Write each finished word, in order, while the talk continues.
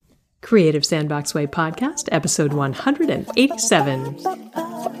Creative Sandbox Way podcast, episode 187.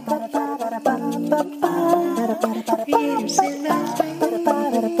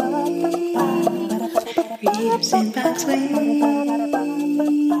 Creative Sandbox Way.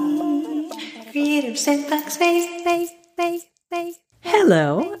 Creative Sandbox Way.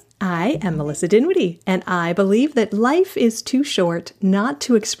 Hello, I am Melissa Dinwiddie, and I believe that life is too short not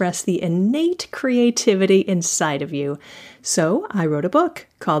to express the innate creativity inside of you. So I wrote a book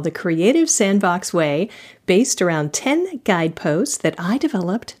called The Creative Sandbox Way, based around 10 guideposts that I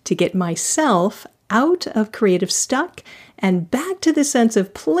developed to get myself out of creative stuck and back to the sense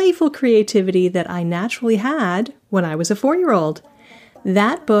of playful creativity that I naturally had when I was a 4-year-old.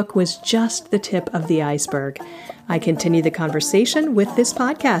 That book was just the tip of the iceberg. I continue the conversation with this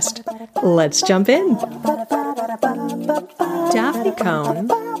podcast. Let's jump in. Daphne Cohn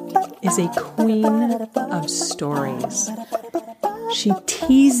is a queen of stories. She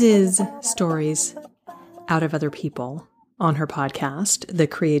teases stories out of other people on her podcast, The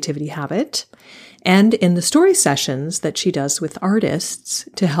Creativity Habit, and in the story sessions that she does with artists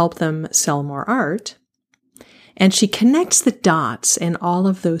to help them sell more art. And she connects the dots in all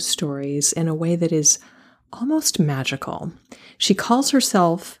of those stories in a way that is almost magical. She calls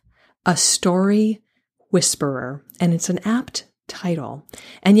herself a story whisperer, and it's an apt title.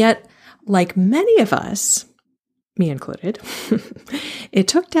 And yet, like many of us, me included, it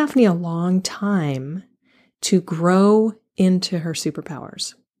took Daphne a long time to grow into her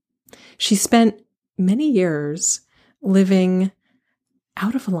superpowers. She spent many years living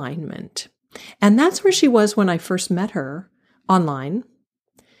out of alignment. And that's where she was when I first met her online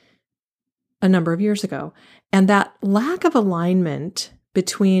a number of years ago. And that lack of alignment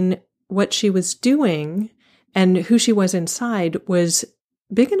between what she was doing and who she was inside was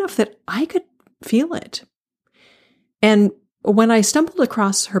big enough that I could feel it. And when I stumbled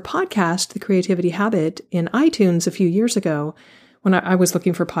across her podcast, The Creativity Habit, in iTunes a few years ago, when I was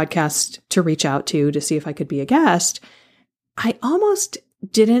looking for podcasts to reach out to see if I could be a guest, I almost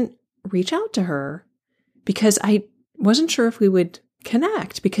didn't reach out to her because I wasn't sure if we would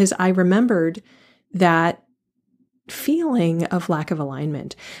connect, because I remembered that feeling of lack of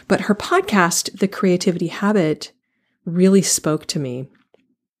alignment. But her podcast, The Creativity Habit, really spoke to me.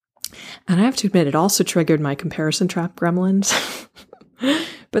 And I have to admit, it also triggered my comparison trap gremlins.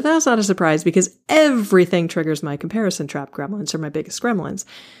 But that's not a surprise because everything triggers my comparison trap gremlins, or my biggest gremlins.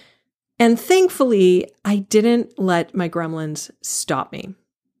 And thankfully, I didn't let my gremlins stop me.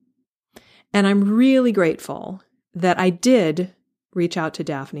 And I'm really grateful that I did reach out to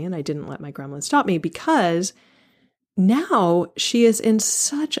Daphne and I didn't let my gremlins stop me, because now she is in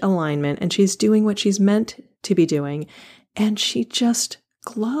such alignment and she's doing what she's meant to be doing. And she just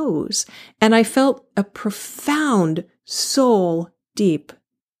glows. And I felt a profound soul deep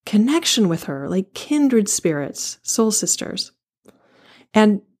connection with her, like kindred spirits, soul sisters.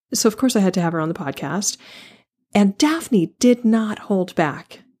 And so, of course, I had to have her on the podcast. And Daphne did not hold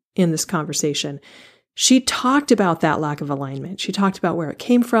back in this conversation. She talked about that lack of alignment. She talked about where it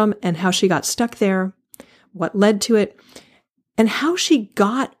came from and how she got stuck there, what led to it, and how she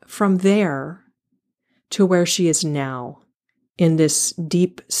got from there to where she is now, in this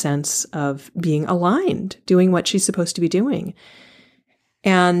deep sense of being aligned, doing what she's supposed to be doing.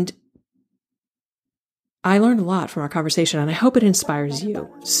 And I learned a lot from our conversation, and I hope it inspires you.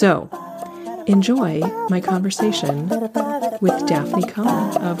 So enjoy my conversation with Daphne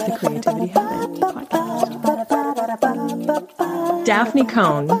Cohn of the Creativity Habit podcast. Daphne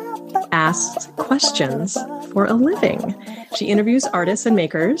Cohn asks questions for a living. She interviews artists and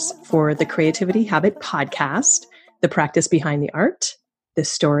makers for the Creativity Habit podcast, the practice behind the art, the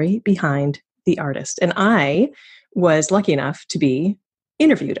story behind the artist. And I was lucky enough to be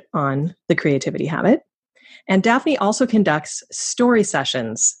interviewed on the Creativity Habit. And Daphne also conducts story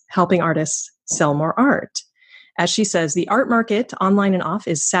sessions, helping artists sell more art. As she says, the art market, online and off,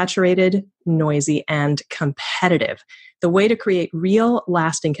 is saturated, noisy, and competitive. The way to create real,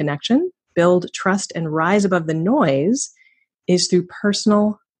 lasting connection, build trust, and rise above the noise is through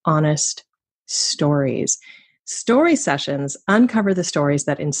personal, honest stories. Story sessions uncover the stories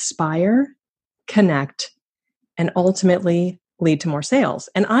that inspire, connect, and ultimately lead to more sales.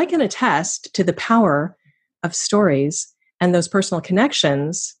 And I can attest to the power of stories and those personal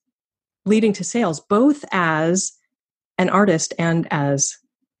connections leading to sales, both as an artist and as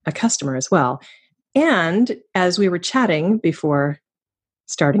a customer as well. And as we were chatting before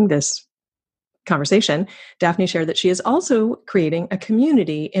starting this conversation, Daphne shared that she is also creating a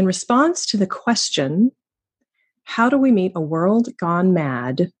community in response to the question, how do we meet a world gone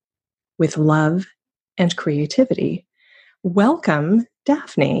mad with love and creativity? Welcome,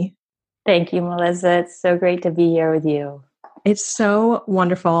 Daphne. Thank you, Melissa. It's so great to be here with you. It's so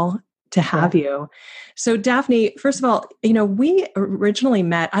wonderful to have you. So, Daphne, first of all, we originally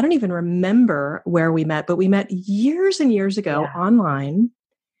met. I don't even remember where we met, but we met years and years ago online.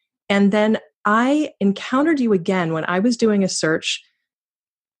 And then I encountered you again when I was doing a search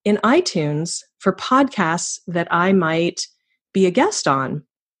in iTunes for podcasts that I might be a guest on.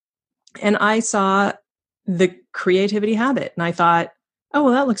 And I saw The Creativity Habit. And I thought, oh,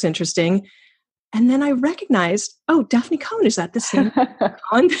 well, that looks interesting. And then I recognized, oh, Daphne Cohn, is that the same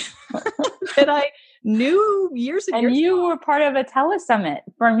Cohn that I knew years and years ago? And you were part of a telesummit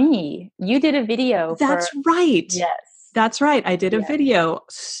for me. You did a video. That's right. Yes. That's right. I did a video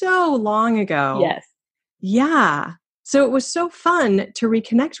so long ago. Yes. Yeah. So it was so fun to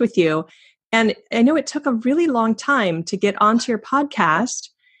reconnect with you. And I know it took a really long time to get onto your podcast.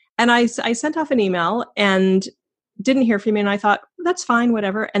 And I sent off an email and didn't hear from you. And I thought, that's fine,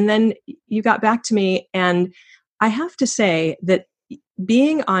 whatever. And then you got back to me. And I have to say that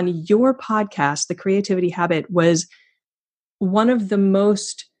being on your podcast, The Creativity Habit, was one of the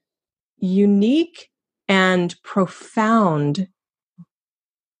most unique and profound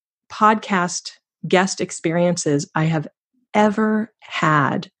podcast guest experiences I have ever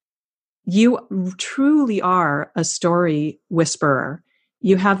had. You truly are a story whisperer.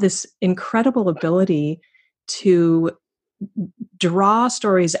 You have this incredible ability to draw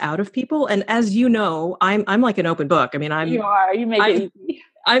stories out of people. And as you know, I'm like an open book. I mean, You make it easy.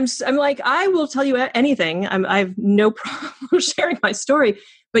 I'm like, I will tell you anything. I have no problem sharing my story,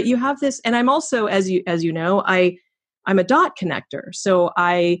 but you have this, and I'm also, as you know, I'm a dot connector. So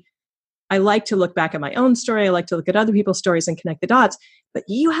I like to look back at my own story. I like to look at other people's stories and connect the dots. But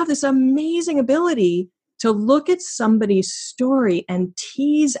you have this amazing ability to look at somebody's story and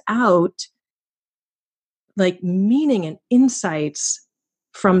tease out like meaning and insights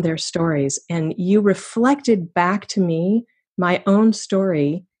from their stories. And you reflected back to me my own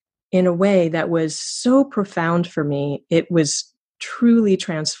story in a way that was so profound for me. It was truly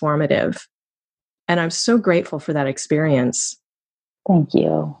transformative. And I'm so grateful for that experience. Thank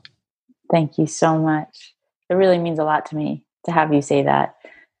you. Thank you so much. It really means a lot to me to have you say that.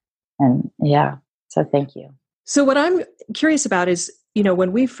 And so thank you. So what I'm curious about is,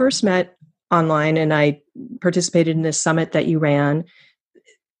 when we first met online and I participated in this summit that you ran,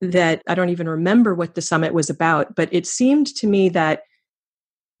 that I don't even remember what the summit was about, but it seemed to me that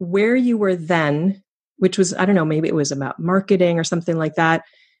where you were then, which was, I don't know, maybe it was about marketing or something like that,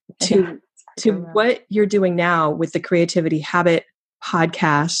 to what you're doing now with the Creativity Habit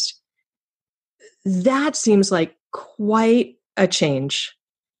podcast, that seems like quite a change.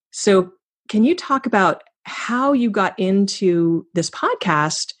 So can you talk about how you got into this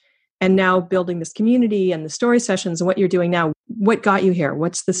podcast and now building this community and the story sessions and what you're doing now? What got you here?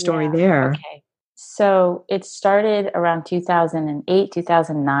 What's the story there? Okay. So it started around 2008,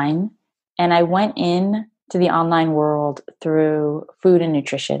 2009, and I went in to the online world through food and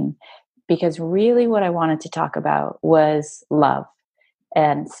nutrition because really what I wanted to talk about was love.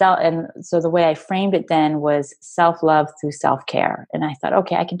 And so the way I framed it then was self-love through self-care. And I thought,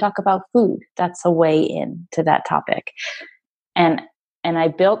 okay, I can talk about food. That's a way in to that topic. And I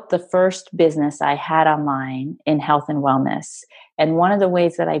built the first business I had online in health and wellness. And one of the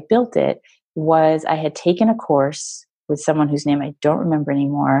ways that I built it was I had taken a course with someone whose name I don't remember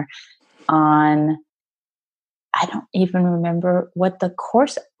anymore I don't even remember what the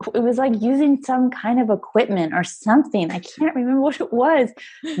course, it was like using some kind of equipment or something. I can't remember what it was,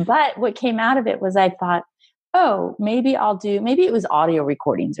 but what came out of it was I thought, oh, maybe it was audio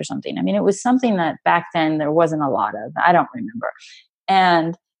recordings or something. I mean, it was something that back then there wasn't a lot of, I don't remember.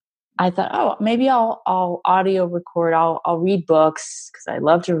 And I thought, oh, maybe I'll audio record, I'll read books because I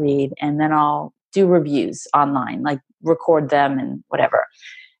love to read. And then I'll do reviews online, like record them and whatever.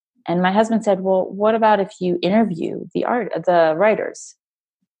 And my husband said, well, what about if you interview the writers?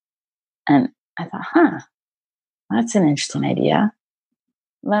 And I thought, that's an interesting idea.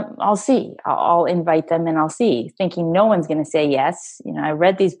 I'll see. I'll invite them and I'll see, thinking no one's going to say yes. I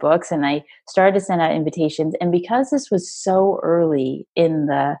read these books and I started to send out invitations. And because this was so early in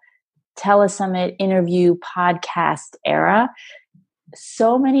the telesummit interview podcast era,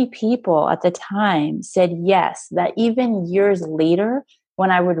 so many people at the time said yes, that even years later, when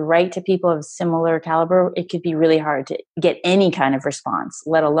I would write to people of similar caliber, it could be really hard to get any kind of response,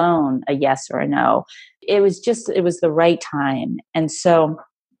 let alone a yes or a no. It was the right time. And so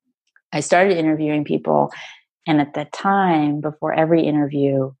I started interviewing people. And at the time, before every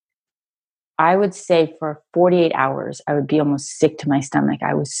interview, I would say for 48 hours, I would be almost sick to my stomach.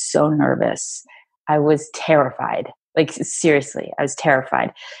 I was so nervous. I was terrified. Like, seriously, I was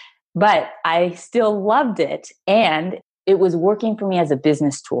terrified. But I still loved it. And it was working for me as a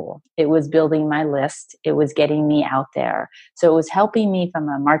business tool. It was building my list. It was getting me out there. So it was helping me from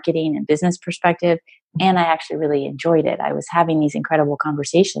a marketing and business perspective. And I actually really enjoyed it. I was having these incredible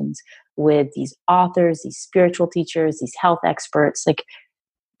conversations with these authors, these spiritual teachers, these health experts, like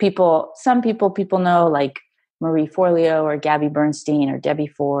some people know, like Marie Forleo or Gabby Bernstein or Debbie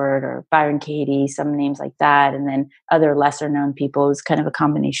Ford or Byron Katie, some names like that. And then other lesser known people. It was kind of a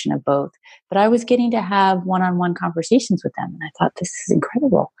combination of both. But I was getting to have one-on-one conversations with them. And I thought, this is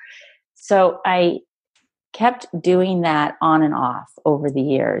incredible. So I kept doing that on and off over the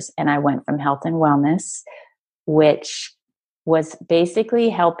years. And I went from health and wellness, which was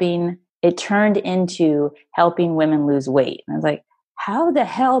basically it turned into helping women lose weight. And I was like, how the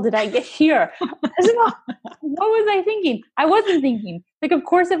hell did I get here? What was I thinking? I wasn't thinking. Like, of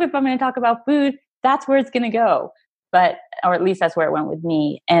course, if I'm going to talk about food, that's where it's going to go. Or at least that's where it went with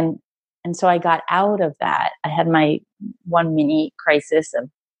me. And so I got out of that. I had my one mini crisis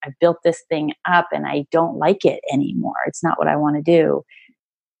of, I built this thing up and I don't like it anymore. It's not what I want to do.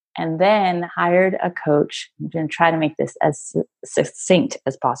 And then hired a coach. I'm going to try to make this as succinct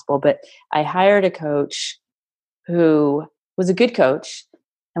as possible, but I hired a coach who was a good coach.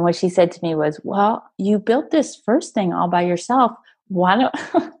 And what she said to me was, well, you built this first thing all by yourself. Why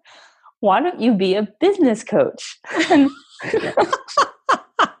don't you be a business coach? So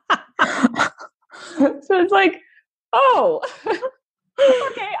it's like, oh,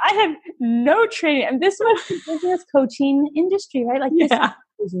 okay, I have no training. And this was the business coaching industry, right? Like, this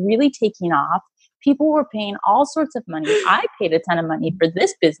was really taking off. People were paying all sorts of money. I paid a ton of money for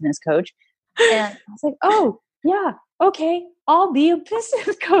this business coach. And I was like, oh, yeah, okay, I'll be a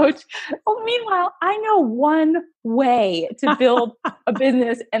business coach. Oh, meanwhile, I know one way to build a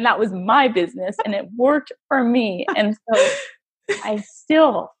business, and that was my business, and it worked for me. And so I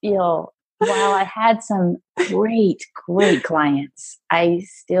still feel, while I had some great clients, I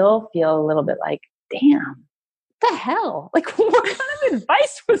still feel a little bit like, damn, what the hell? Like, what kind of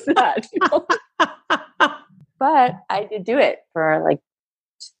advice was that? But I did do it for like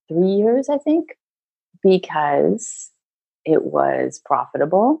 3 years, I think, because it was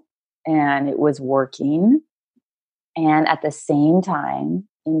profitable and it was working. And at the same time,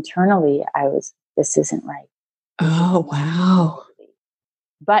 internally, this isn't right. Oh, wow.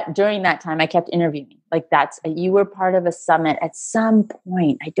 But during that time, I kept interviewing. Like, you were part of a summit at some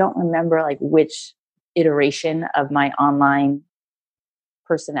point. I don't remember like which iteration of my online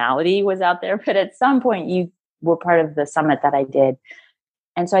personality was out there, but at some point you were part of the summit that I did.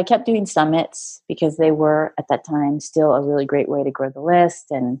 And so I kept doing summits because they were, at that time, still a really great way to grow the list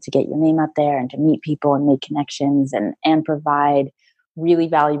and to get your name out there and to meet people and make connections and provide really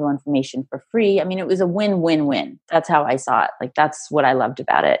valuable information for free. I mean, it was a win-win-win. That's how I saw it. Like, that's what I loved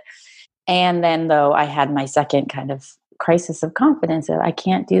about it. And then, though, I had my second kind of crisis of confidence of, I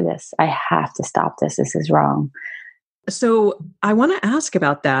can't do this. I have to stop this. This is wrong. So I want to ask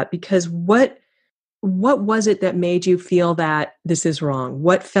about that, because what was it that made you feel that this is wrong?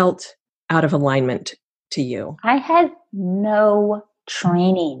 What felt out of alignment to you? I had no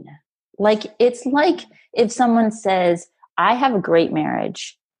training. Like, it's like if someone says, I have a great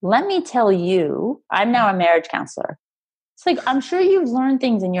marriage. Let me tell you, I'm now a marriage counselor. It's like, I'm sure you've learned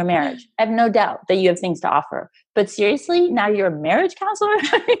things in your marriage. I have no doubt that you have things to offer. But seriously, now you're a marriage counselor?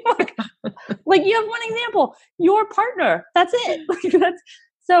 like, you have one example, your partner. That's it.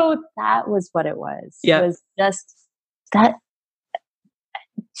 So that was what it was. Yeah. It was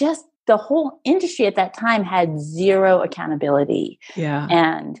just the whole industry at that time had zero accountability. Yeah.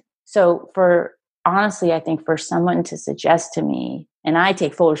 And so honestly, I think for someone to suggest to me, and I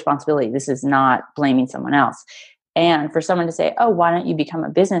take full responsibility, this is not blaming someone else. And for someone to say, oh, why don't you become a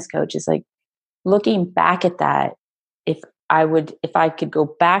business coach? Is like, looking back at that, if I could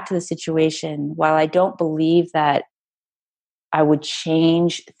go back to the situation, while I don't believe that I would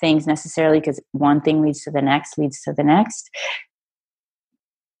change things necessarily, because one thing leads to the next,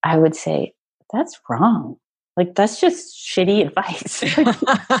 I would say, that's wrong. Like, that's just shitty advice.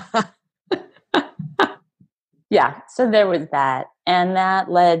 Yeah. So there was that. And that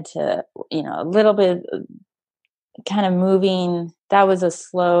led to, a little bit kind of moving. That was a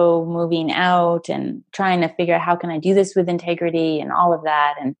slow moving out and trying to figure out, how can I do this with integrity and all of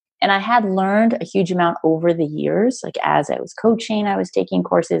that. And I had learned a huge amount over the years. Like, as I was coaching, I was taking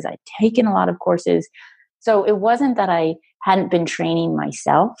courses. I'd taken a lot of courses. So it wasn't that I hadn't been training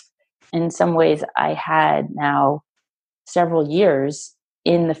myself. In some ways, I had now several years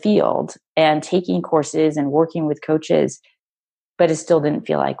in the field and taking courses and working with coaches, but it still didn't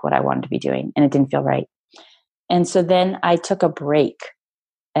feel like what I wanted to be doing, and it didn't feel right. And so then I took a break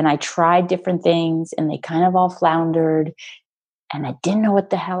And I tried different things and they kind of all floundered. And I didn't know what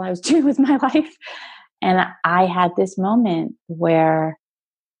the hell I was doing with my life. And I had this moment where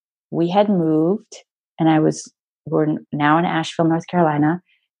we had moved and we're now in Asheville, North Carolina.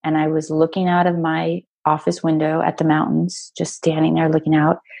 And I was looking out of my office window at the mountains, just standing there looking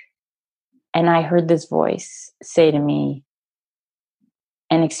out. And I heard this voice say to me,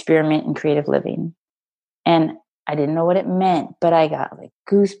 an experiment in creative living. And I didn't know what it meant, but I got like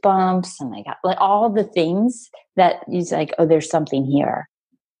goosebumps and I got like all the things that is like, oh, there's something here.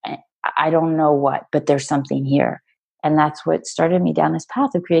 I don't know what, but there's something here. And that's what started me down this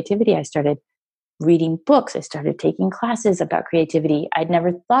path of creativity. I started reading books. I started taking classes about creativity. I'd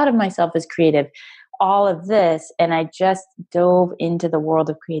never thought of myself as creative, all of this. And I just dove into the world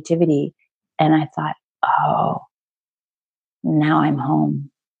of creativity. And I thought, oh, now I'm home.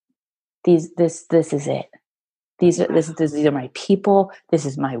 This is it. These are my people. This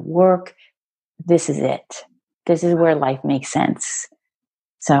is my work. This is it. This is where life makes sense.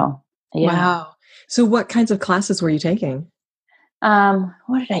 So, yeah. Wow. So what kinds of classes were you taking?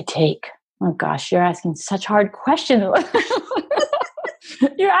 What did I take? Oh gosh, you're asking such hard questions.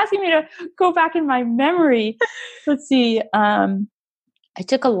 You're asking me to go back in my memory. Let's see. I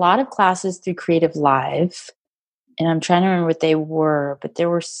took a lot of classes through Creative Live, and I'm trying to remember what they were, but there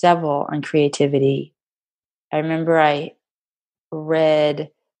were several on creativity. I remember I read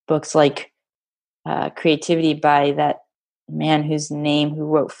books like Creativity by that man who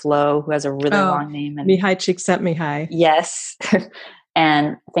wrote Flow, who has a really long name. And Mihai Csikszentmihalyi. Yes.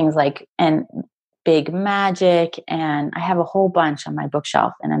 And things like, and Big Magic. And I have a whole bunch on my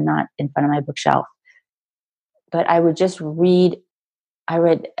bookshelf, and I'm not in front of my bookshelf. But I would just read. I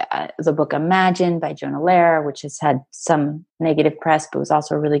read the book Imagine by Jonah Lehrer, which has had some negative press, but was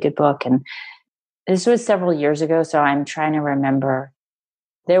also a really good book. And this was several years ago, so I'm trying to remember.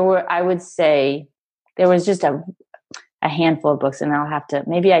 I would say there was just a handful of books, and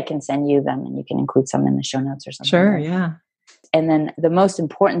maybe I can send you them and you can include some in the show notes or something. Sure, yeah. And then the most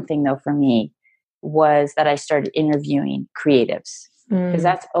important thing though for me was that I started interviewing creatives, because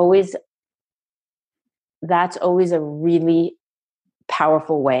that's always a really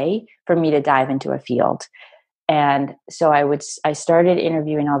powerful way for me to dive into a field. And so I started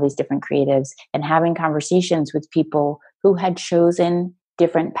interviewing all these different creatives and having conversations with people who had chosen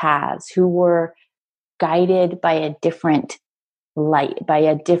different paths, who were guided by a different light, by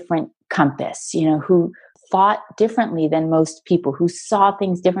a different compass, who thought differently than most people, who saw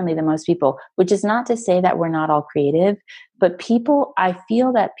things differently than most people, which is not to say that we're not all creative, but I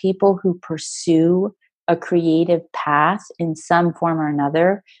feel that people who pursue a creative path in some form or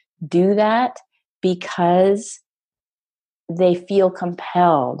another do that because they feel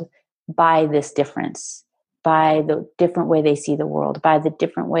compelled by this difference, by the different way they see the world, by the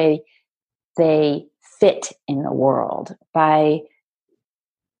different way they fit in the world, by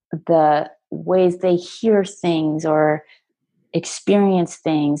the ways they hear things or experience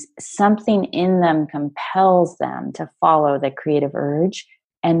things. Something in them compels them to follow the creative urge.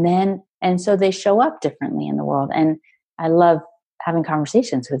 And so they show up differently in the world. And I love having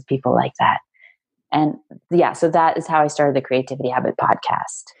conversations with people like that. And yeah, so that is how I started the Creativity Habit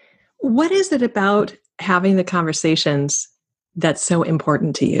podcast. What is it about having the conversations that's so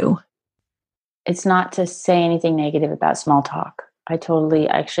important to you? It's not to say anything negative about small talk. I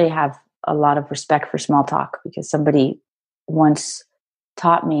actually have a lot of respect for small talk, because somebody once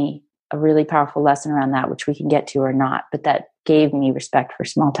taught me a really powerful lesson around that, which we can get to or not, but that gave me respect for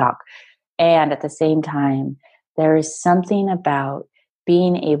small talk. And at the same time, there is something about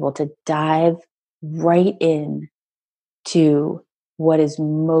being able to dive right in to what is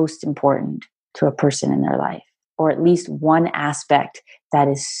most important to a person in their life, or at least one aspect that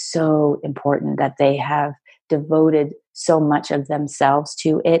is so important that they have devoted so much of themselves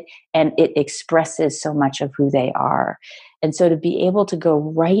to it, and it expresses so much of who they are. And so to be able to go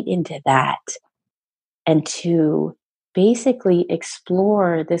right into that and to basically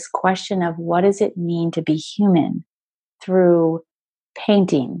explore this question of what does it mean to be human through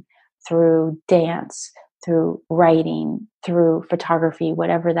painting, through dance, through writing, through photography,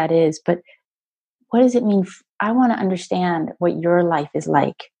 whatever that is. But what does it mean? I want to understand what your life is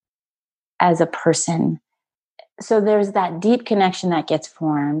like as a person. So there's that deep connection that gets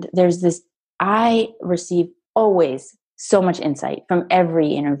formed. I receive always so much insight from every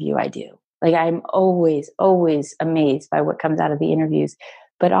interview I do. Like I'm always, always amazed by what comes out of the interviews.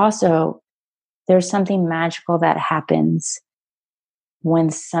 But also there's something magical that happens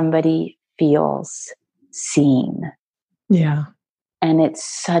when somebody feels seen. Yeah. And it's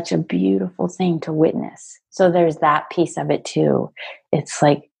such a beautiful thing to witness. So there's that piece of it too. It's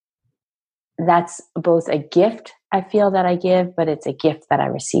like, that's both a gift I feel that I give, but it's a gift that I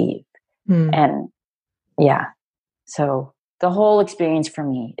receive. And yeah, so the whole experience for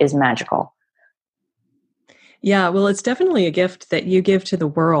me is magical. Yeah, well, it's definitely a gift that you give to the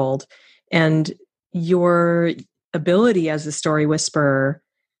world, and your ability as a story whisperer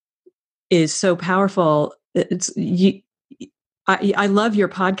is so powerful. I love your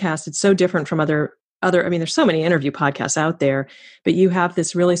podcast. It's so different from other, I mean, there's so many interview podcasts out there, but you have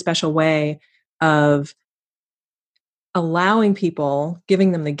this really special way of allowing people,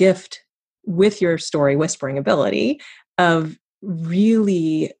 giving them the gift with your story whispering ability of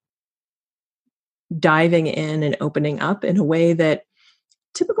really diving in and opening up in a way that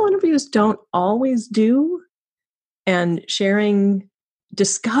typical interviews don't always do, and sharing,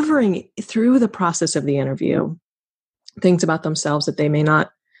 discovering through the process of the interview things about themselves that they may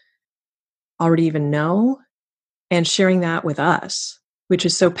not already even know, and sharing that with us, which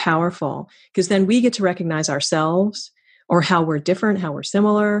is so powerful, because then we get to recognize ourselves, or how we're different, how we're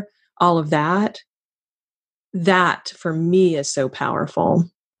similar, all of that. That for me is so powerful.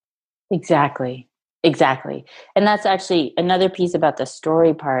 Exactly. And that's actually another piece about the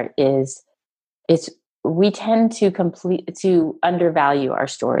story part is we tend to undervalue our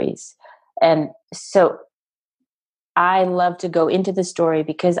stories. And so I love to go into the story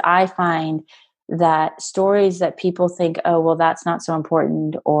because I find that stories that people think, oh, well, that's not so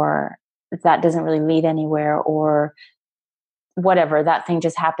important, or that doesn't really lead anywhere, or whatever, that thing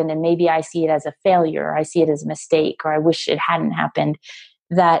just happened. And maybe I see it as a failure, I see it as a mistake, or I wish it hadn't happened.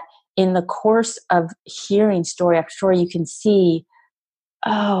 That in the course of hearing story after story, you can see,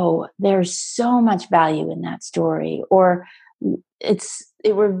 oh, there's so much value in that story, or it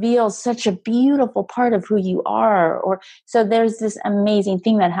reveals such a beautiful part of who you are. Or so there's this amazing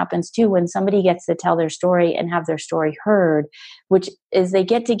thing that happens too when somebody gets to tell their story and have their story heard, which is they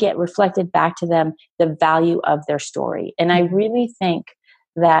get to get reflected back to them the value of their story. And I really think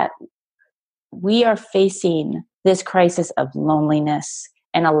that we are facing this crisis of loneliness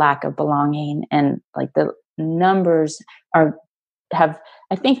and a lack of belonging, and like the numbers I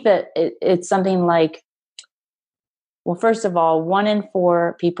think that it's something like, well, first of all, 1 in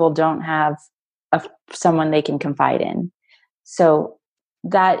 4 people don't have someone they can confide in. So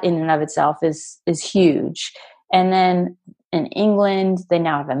that in and of itself is huge. And then in England, they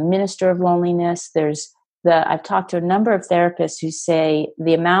now have a minister of loneliness. I've talked to a number of therapists who say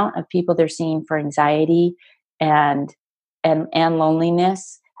the amount of people they're seeing for anxiety and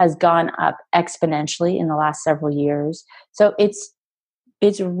loneliness has gone up exponentially in the last several years. So it's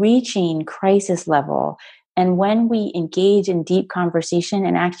reaching crisis level. And when we engage in deep conversation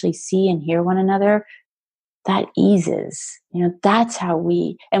and actually see and hear one another, that eases. That's how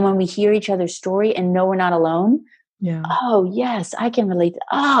and when we hear each other's story and know we're not alone, oh, yes, I can relate.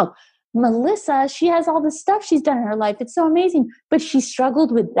 Oh, Melissa, she has all the stuff she's done in her life. It's so amazing. But she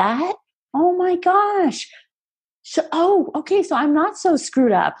struggled with that? Oh, my gosh. So, okay, so I'm not so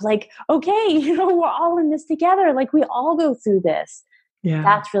screwed up. Like, okay, we're all in this together. Like, we all go through this. Yeah.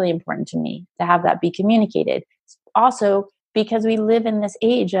 That's really important to me, to have that be communicated. Also, because we live in this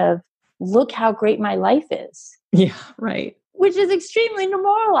age of, look how great my life is. Yeah, right. Which is extremely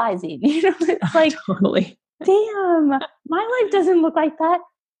demoralizing. It's like, totally. Damn, my life doesn't look like that.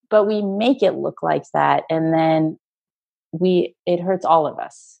 But we make it look like that. And then it hurts all of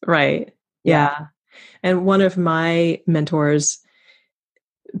us. Right. Yeah. And one of my mentors,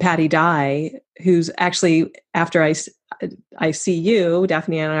 Patty Dye, who's actually, after I see you,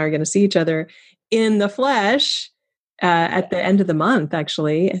 Daphne and I are going to see each other in the flesh at the end of the month,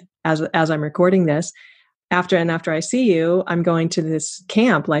 actually, as I'm recording this. After I see you, I'm going to this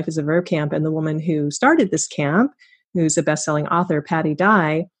camp, Life is a Verb camp. And the woman who started this camp, who's a best-selling author, Patty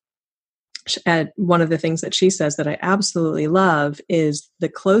Dye, one of the things that she says that I absolutely love is the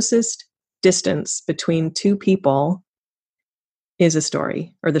closest distance between two people is a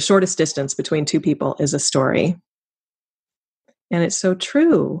story, or the shortest distance between two people is a story. And it's so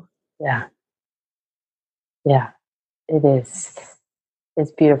true. Yeah. Yeah, it is.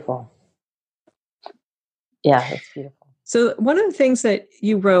 It's beautiful. Yeah, it's beautiful. So one of the things that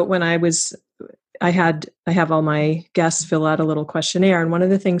you wrote when I have all my guests fill out a little questionnaire. And one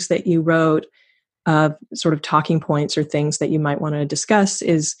of the things that you wrote, sort of talking points or things that you might want to discuss,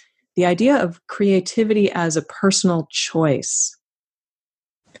 is the idea of creativity as a personal choice.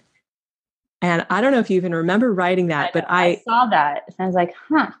 And I don't know if you even remember writing that, but I saw that. And I was like,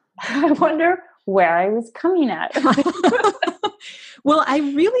 I wonder where I was coming at. Well, I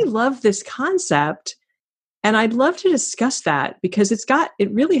really love this concept And I'd love to discuss that because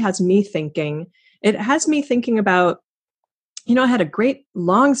it really has me thinking. It has me thinking about, I had a great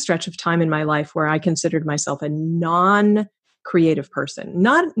long stretch of time in my life where I considered myself a non-creative person,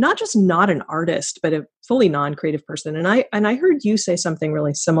 not just not an artist, but a fully non-creative person. And I heard you say something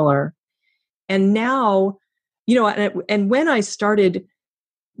really similar. And now, and when I started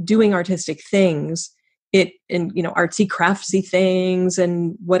doing artistic things, artsy craftsy things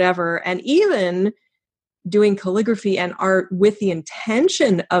and whatever, and even doing calligraphy and art with the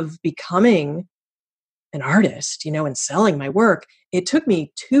intention of becoming an artist, and selling my work, it took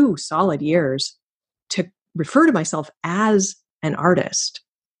me 2 solid years to refer to myself as an artist.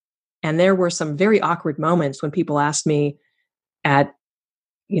 And there were some very awkward moments when people asked me at,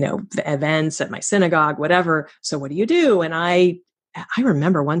 the events at my synagogue, whatever, so what do you do? And I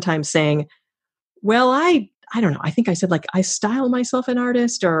remember one time saying, well, I don't know. I think I said I style myself an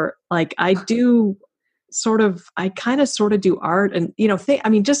artist, or I do I kind of sort of do art, and,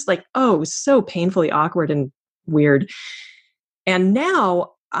 just it was so painfully awkward and weird. And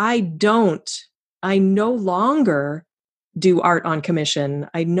now I no longer do art on commission.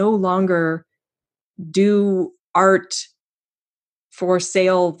 I no longer do art for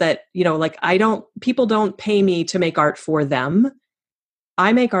sale that, people don't pay me to make art for them.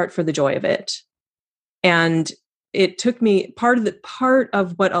 I make art for the joy of it. And it took me part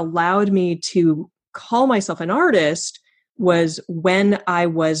of what allowed me to call myself an artist was when I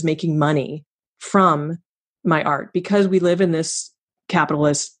was making money from my art, because we live in this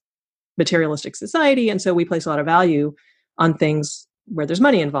capitalist, materialistic society. And so we place a lot of value on things where there's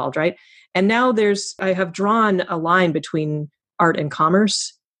money involved, right? And now I have drawn a line between art and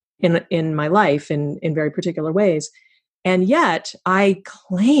commerce in my life in very particular ways. And yet I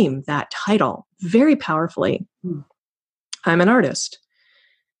claim that title very powerfully. I'm an artist.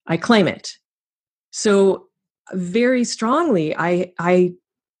 I claim it. So very strongly,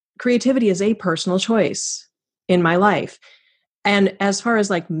 creativity is a personal choice in my life. And as far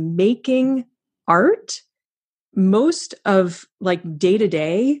as making art, most of day to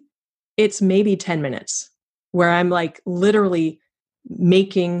day, it's maybe 10 minutes where I'm literally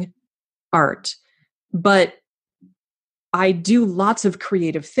making art. But I do lots of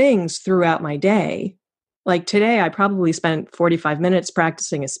creative things throughout my day. Today, I probably spent 45 minutes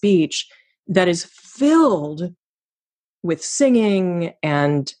practicing a speech that is filled with singing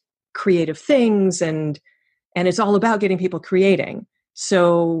and creative things. And it's all about getting people creating.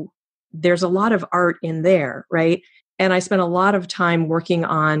 So there's a lot of art in there, right? And I spent a lot of time working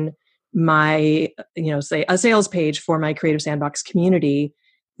on my, say a sales page for my Creative Sandbox community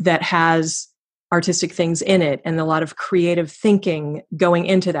that has artistic things in it and a lot of creative thinking going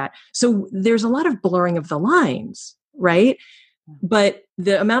into that. So there's a lot of blurring of the lines, right? But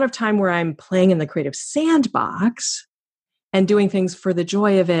the amount of time where I'm playing in the Creative Sandbox and doing things for the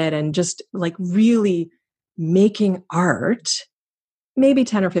joy of it and just really making art, maybe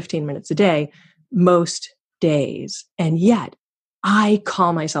 10 or 15 minutes a day, most days. And yet I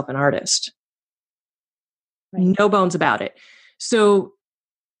call myself an artist. Right. No bones about it. So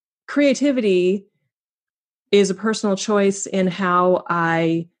creativity is a personal choice in how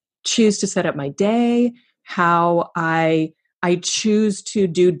I choose to set up my day, how I choose to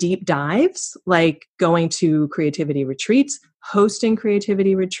do deep dives, like going to creativity retreats, hosting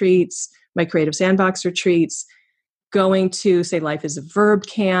creativity retreats, my Creative Sandbox retreats, going to, say, Life is a Verb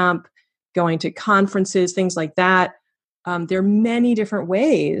camp, going to conferences, things like that. There are many different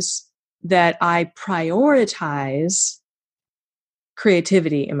ways that I prioritize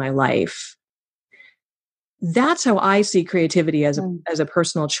creativity in my life. That's how I see creativity as a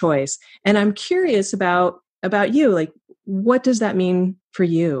personal choice. And I'm curious about you. What does that mean for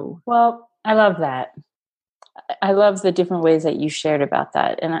you? Well, I love that. I love the different ways that you shared about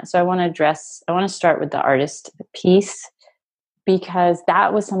that. And so I want to start with the artist piece, because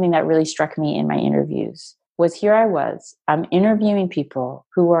that was something that really struck me in my interviews. I'm interviewing people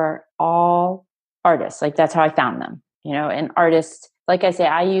who are all artists. That's how I found them, and artists, like I say,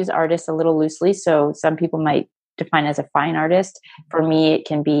 I use artists a little loosely. So some people might define as a fine artist. For me, it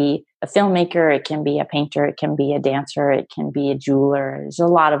can be a filmmaker, it can be a painter, it can be a dancer, it can be a jeweler. There's a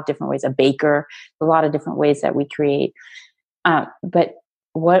lot of different ways, a baker, a lot of different ways that we create. But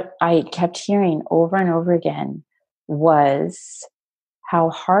what I kept hearing over and over again was how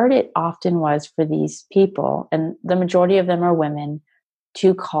hard it often was for these people, and the majority of them are women,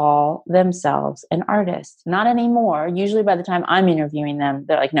 to call themselves an artist. Not anymore. Usually by the time I'm interviewing them,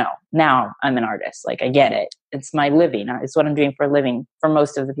 they're like, no, now I'm an artist. I get it. It's my living. It's what I'm doing for a living for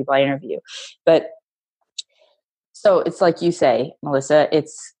most of the people I interview. But so it's like you say, Melissa,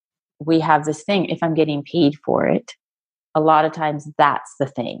 it's we have this thing, if I'm getting paid for it, a lot of times that's the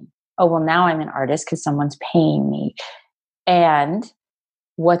thing. Oh, well, now I'm an artist because someone's paying me. And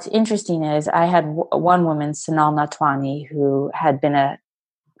what's interesting is I had one woman, Sanal Natwani,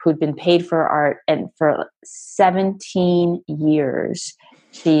 who'd been paid for art, and for 17 years,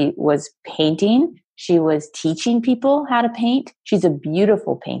 she was painting. She was teaching people how to paint. She's a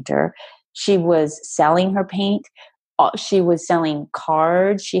beautiful painter. She was selling her paint. She was selling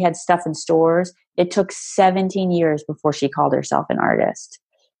cards. She had stuff in stores. It took 17 years before she called herself an artist.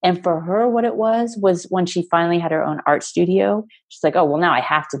 And for her, what it was when she finally had her own art studio, she's like, oh, well, now I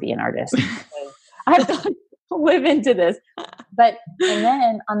have to be an artist. I have to live into this. And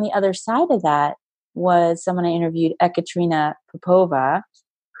then on the other side of that was someone I interviewed, Ekaterina Popova,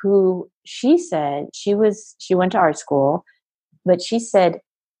 who she said she went to art school, but she said,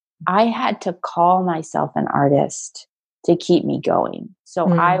 I had to call myself an artist to keep me going. So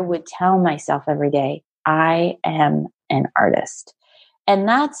I would tell myself every day, I am an artist. And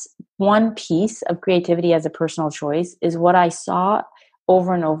that's one piece of creativity as a personal choice, is what I saw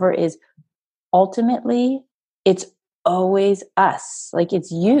over and over is ultimately it's always us. Like,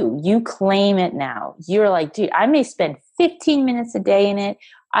 it's you claim it now. You're like, dude, I may spend 15 minutes a day in it.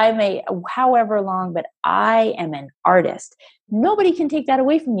 I may, however long, but I am an artist. Nobody can take that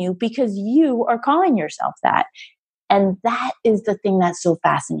away from you because you are calling yourself that. And that is the thing that's so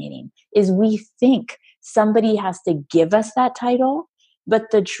fascinating, is we think somebody has to give us that title.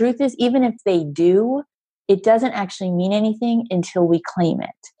 But the truth is, even if they do, it doesn't actually mean anything until we claim it.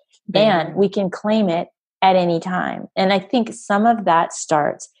 And we can claim it at any time. And I think some of that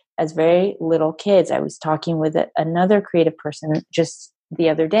starts as very little kids. I was talking with another creative person just the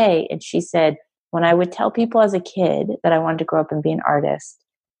other day, and she said, when I would tell people as a kid that I wanted to grow up and be an artist,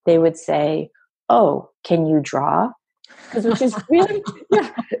 they would say, oh, can you draw? Which is really,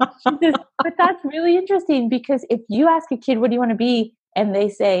 but that's really interesting, because if you ask a kid, what do you want to be? And they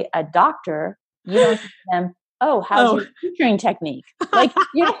say a doctor, you don't say to them, oh, how's your tutoring technique? Like,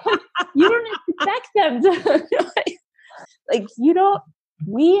 you don't expect them to,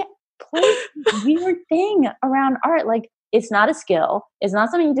 we play this weird thing around art. Like, it's not a skill. It's not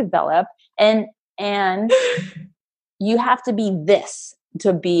something you develop. And you have to be this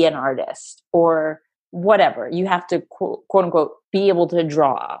to be an artist or whatever. You have to quote unquote be able to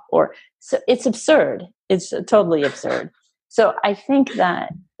draw, so it's absurd. It's totally absurd. So I think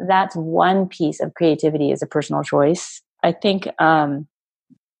that that's one piece of creativity is a personal choice. I think the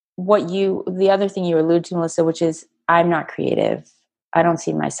other thing you allude to, Melissa, which is I'm not creative. I don't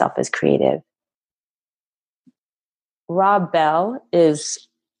see myself as creative. Rob Bell is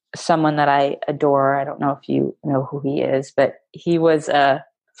someone that I adore. I don't know if you know who he is, but he was a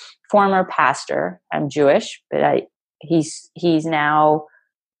former pastor. I'm Jewish, but he's now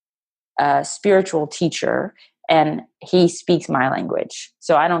a spiritual teacher, and he speaks my language.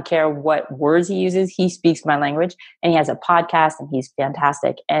 So I don't care what words he uses. He speaks my language, and he has a podcast, and he's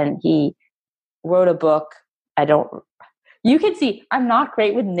fantastic. And he wrote a book. You can see I'm not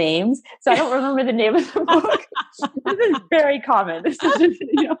great with names, so I don't remember the name of the book. This is very common. This is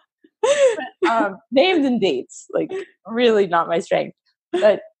names and dates, like really not my strength.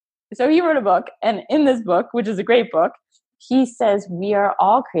 But so he wrote a book, and in this book, which is a great book, he says we are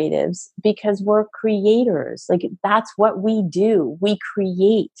all creatives because we're creators. Like, that's what we do. We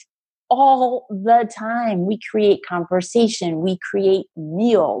create all the time. We create conversation. We create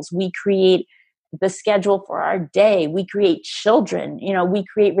meals. We create the schedule for our day. We create children. We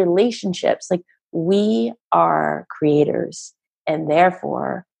create relationships. Like, we are creators, and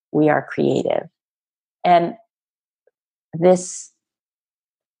therefore we are creative. And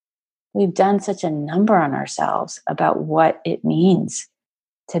we've done such a number on ourselves about what it means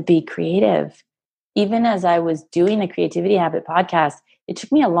to be creative. Even as I was doing the Creativity Habit podcast, it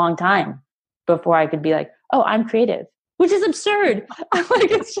took me a long time before I could be like, oh, I'm creative, which is absurd. I'm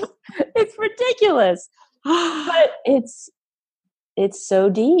like, it's ridiculous. But it's so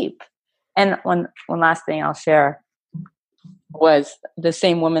deep. And one last thing I'll share was the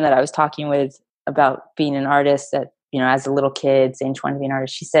same woman that I was talking with about being an artist that, as a little kid saying she wanted to be an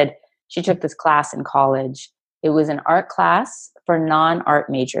artist. She said she took this class in college. It was an art class for non-art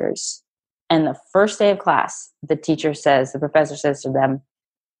majors. And the first day of class, the professor says to them,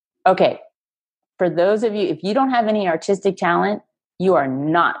 okay, for those of you, if you don't have any artistic talent, you are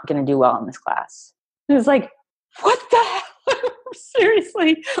not going to do well in this class. And it's like, what the hell?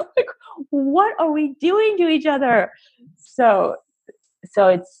 Seriously, like, what are we doing to each other? So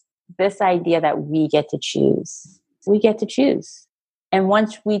it's this idea that we get to choose. We get to choose. And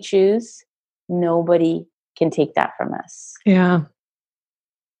once we choose, nobody can take that from us. Yeah.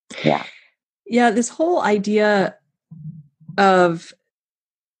 Yeah. Yeah. This whole idea of,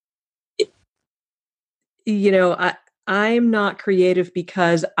 I'm not creative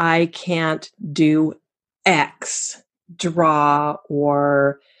because I can't do X, draw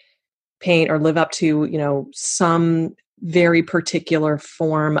or paint or live up to, some very particular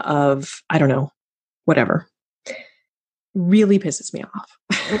form of, I don't know, whatever, really pisses me off.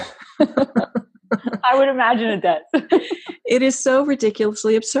 I would imagine it does. It is so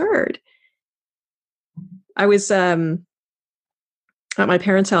ridiculously absurd. I was at my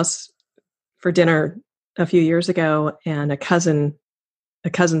parents' house for dinner a few years ago, and a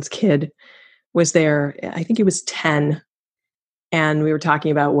cousin's kid was there. I think he was 10, and we were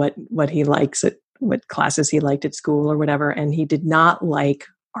talking about what he likes at what classes he liked at school or whatever, and he did not like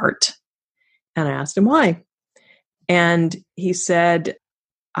art. And I asked him why, and he said,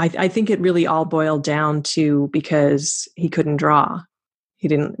 I think it really all boiled down to because he couldn't draw. He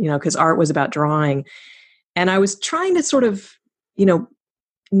didn't, because art was about drawing. And I was trying to sort of,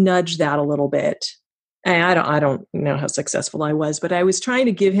 nudge that a little bit. And I don't know how successful I was, but I was trying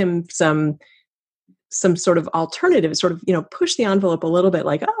to give him some sort of alternative, sort of, push the envelope a little bit,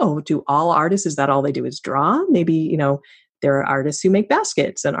 like, oh, do all artists, is that all they do is draw? Maybe, there are artists who make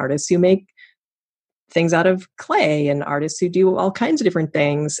baskets and artists who make things out of clay and artists who do all kinds of different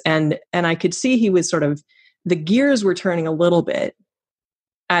things. And I could see he was sort of, the gears were turning a little bit.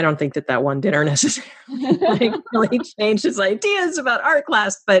 I don't think that one dinner necessarily really changed his ideas about art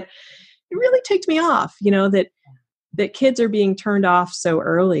class, but it really ticked me off, that kids are being turned off so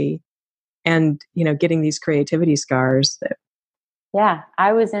early and, getting these creativity scars. Yeah.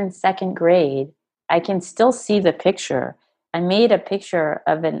 I was in second grade. I can still see the picture. I made a picture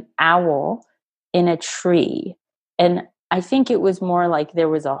of an owl in a tree. And I think it was more like there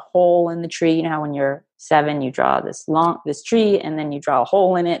was a hole in the tree. You know how when you're 7, you draw this tree and then you draw a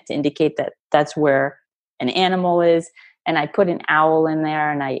hole in it to indicate that that's where an animal is. And I put an owl in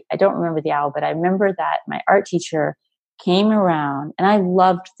there, and I don't remember the owl, but I remember that my art teacher came around, and I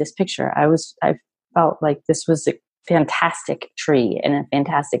loved this picture. I felt like this was a fantastic tree and a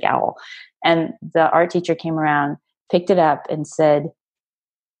fantastic owl. And the art teacher came around, picked it up and said,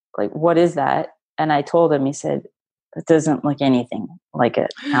 like, what is that? And I told him, he said, it doesn't look anything like an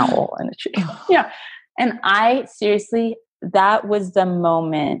owl in a tree. Yeah. And I seriously, that was the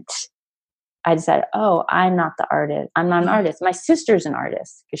moment I decided, oh, I'm not the artist. I'm not an artist. My sister's an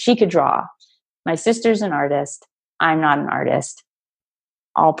artist because she could draw. My sister's an artist. I'm not an artist.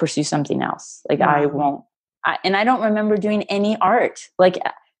 I'll pursue something else. Like, I won't. And I don't remember doing any art. Like,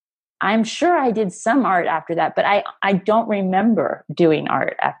 I'm sure I did some art after that, but I don't remember doing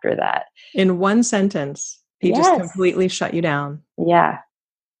art after that. In one sentence, he just completely shut you down. Yeah.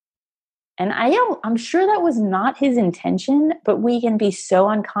 And I'm sure that was not his intention, but we can be so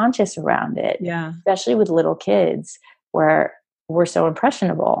unconscious around it. Yeah. Especially with little kids where we're so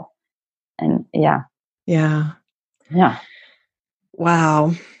impressionable. And yeah. Yeah. Yeah.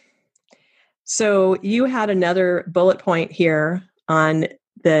 Wow. So you had another bullet point here on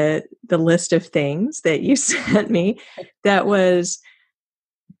the list of things that you sent me that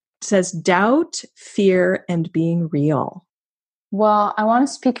says doubt, fear, and being real. Well, I want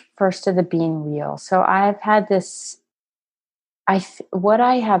to speak first to the being real. So I've had this, what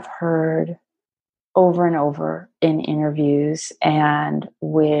I have heard over and over in interviews and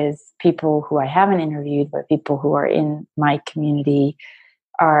with people who I haven't interviewed, but people who are in my community,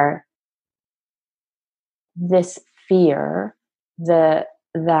 are this fear that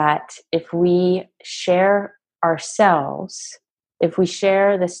if we share ourselves, if we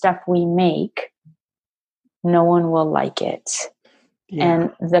share the stuff we make, no one will like it. Yeah.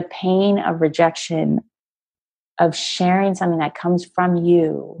 And the pain of rejection, of sharing something that comes from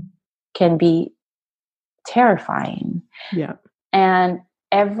you, can be terrifying. Yeah. And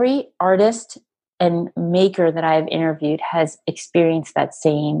every artist and maker that I have interviewed has experienced that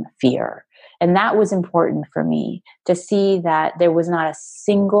same fear. And that was important for me to see that there was not a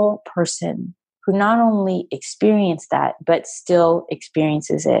single person who not only experienced that, but still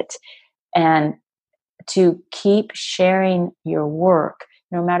experiences it. And to keep sharing your work,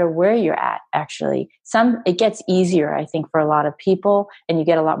 no matter where you're at, actually. It gets easier, I think, for a lot of people, and you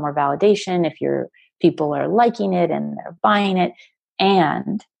get a lot more validation if your people are liking it and they're buying it.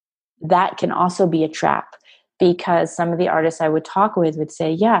 And that can also be a trap, because some of the artists I would talk with would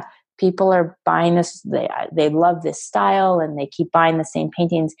say, yeah, people are buying this, they love this style and they keep buying the same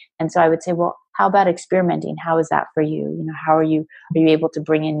paintings. And so I would say, well, how about experimenting? How is that for you? How are you able to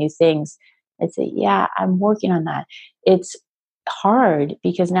bring in new things? I'd say, yeah, I'm working on that. It's hard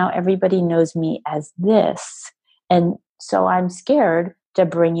because now everybody knows me as this. And so I'm scared to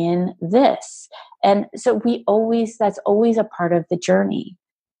bring in this. And so that's always a part of the journey.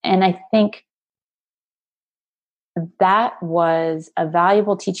 And I think that was a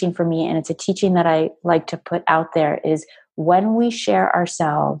valuable teaching for me. And it's a teaching that I like to put out there is when we share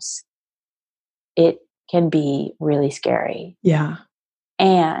ourselves, it can be really scary. Yeah.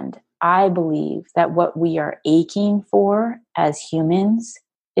 And I believe that what we are aching for as humans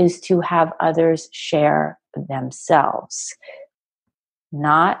is to have others share themselves,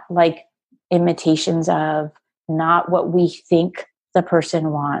 not like imitations of, not what we think the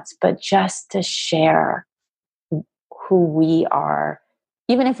person wants, but just to share who we are,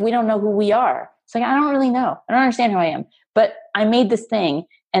 even if we don't know who we are. It's like, I don't really know. I don't understand who I am, but I made this thing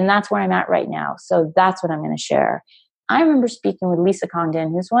and that's where I'm at right now. So that's what I'm going to share. I remember speaking with Melissa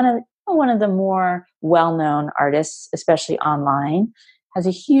Condon, who's one of the more well-known artists, especially online, has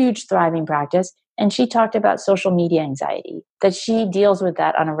a huge thriving practice. And she talked about social media anxiety, that she deals with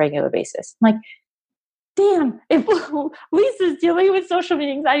that on a regular basis. I'm like, damn, if Lisa's dealing with social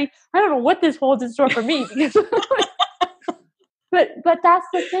media anxiety, I don't know what this holds in store for me. Because But that's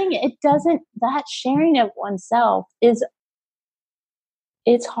the thing. That sharing of oneself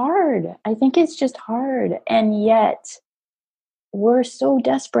it's hard. I think it's just hard. And yet we're so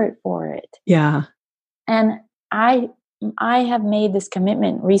desperate for it. Yeah. And I have made this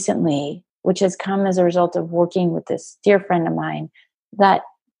commitment recently, which has come as a result of working with this dear friend of mine, that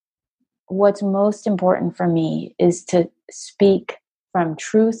what's most important for me is to speak from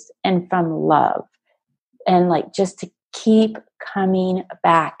truth and from love. And like just to keep coming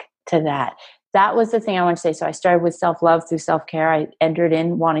back to that. That was the thing I want to say. So I started with self-love through self-care. I entered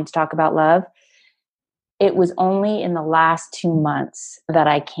in wanting to talk about love. It was only in the last 2 months that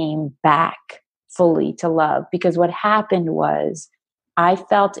I came back fully to love, because what happened was I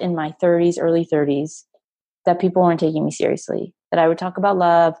felt in my 30s, early 30s, that people weren't taking me seriously, that I would talk about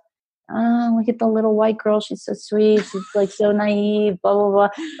love. Oh, look at the little white girl. She's so sweet. She's like so naive, blah, blah, blah.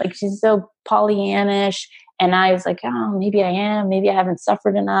 Like she's so Pollyannish. And I was like, oh, maybe I am. Maybe I haven't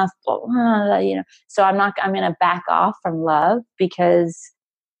suffered enough. Blah, blah, you know. So I'm going to back off from love because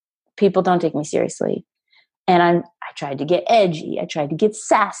people don't take me seriously. And I tried to get edgy. I tried to get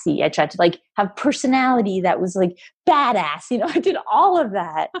sassy. I tried to like have personality that was like badass. You know, I did all of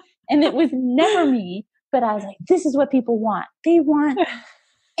that. And it was never me. But I was like, this is what people want. They want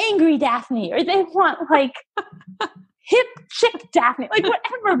angry Daphne, or they want like hip chick Daphne, like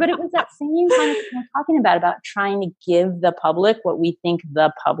whatever. But it was that same kind of thing we're talking about trying to give the public what we think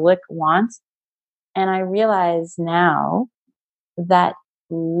the public wants. And I realize now that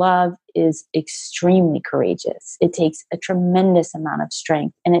love is extremely courageous. It takes a tremendous amount of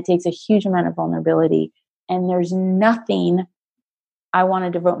strength and it takes a huge amount of vulnerability. And there's nothing I want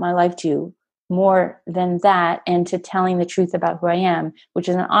to devote my life to more than that, and to telling the truth about who I am, which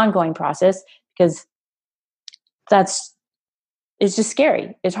is an ongoing process because it's just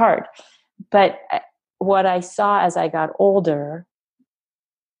scary. It's hard. But what I saw as I got older,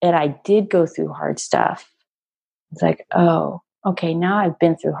 and I did go through hard stuff, it's like, oh, okay, now I've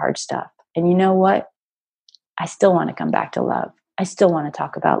been through hard stuff. And you know what? I still want to come back to love. I still want to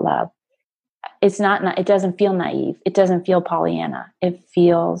talk about love. It doesn't feel naive. It doesn't feel Pollyanna. It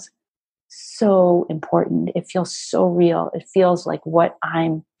feels so important. It feels so real. It feels like what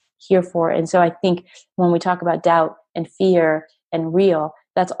I'm here for. And so I think when we talk about doubt and fear and real,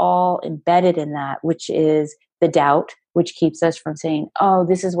 that's all embedded in that, which is the doubt, which keeps us from saying, oh,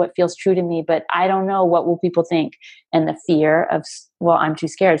 this is what feels true to me, but I don't know, what will people think? And the fear of, well, I'm too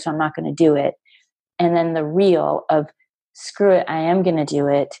scared, so I'm not going to do it. And then the real of, screw it, I am going to do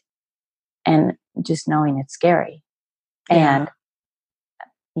it. And just knowing it's scary. And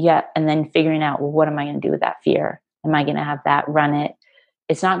and then figuring out, well, what am I going to do with that fear? Am I going to have that run it?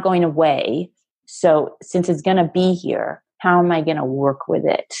 It's not going away. So since it's going to be here, how am I going to work with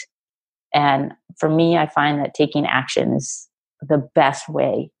it? And for me, I find that taking action is the best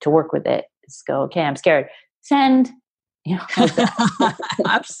way to work with it. Is go, okay, I'm scared. Send. You know,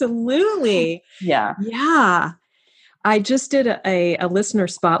 Absolutely. Yeah. Yeah. I just did a listener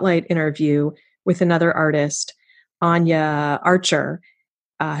spotlight interview with another artist, Anya Archer,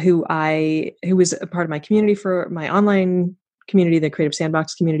 who was a part of my community, for my online community, the Creative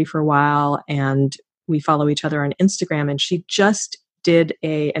Sandbox community, for a while. And we follow each other on Instagram. And she just did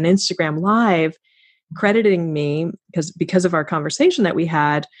an Instagram live crediting me because of our conversation that we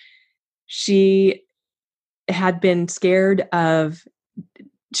had. She had been scared of,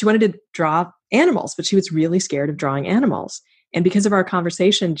 she wanted to draw animals, but she was really scared of drawing animals. And because of our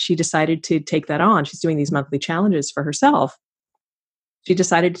conversation, she decided to take that on. She's doing these monthly challenges for herself. She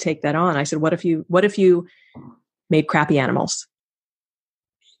decided to take that on. I said, what if you made crappy animals?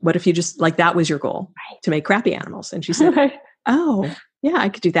 what if you just like, that was your goal to make crappy animals? And she said, oh yeah, I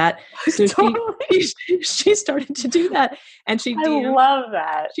could do that. So Totally. she started to do that. And she I love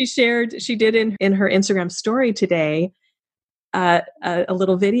that. she did in her Instagram story today, a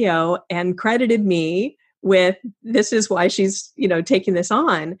little video and credited me with, this is why she's, taking this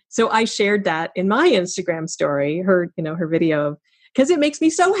on. So I shared that in my Instagram story, her video, because it makes me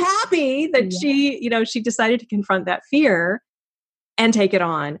so happy that she decided to confront that fear and take it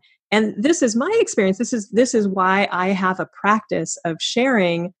on. And this is my experience. This is why I have a practice of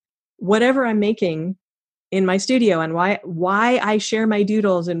sharing whatever I'm making in my studio, and why I share my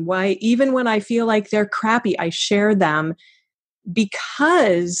doodles, and why even when I feel like they're crappy, I share them,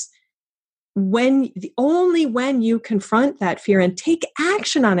 because only when you confront that fear and take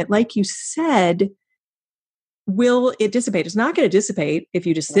action on it, like you said, will it dissipate. It's not going to dissipate if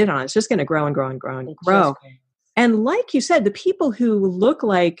you just sit on it. It's just going to grow and grow and grow and grow. And like you said, the people who look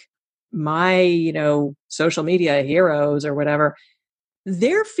like my, social media heroes or whatever,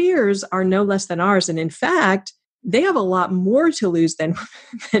 their fears are no less than ours. And in fact, they have a lot more to lose than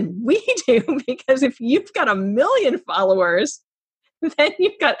we do, because if you've got 1 million followers, then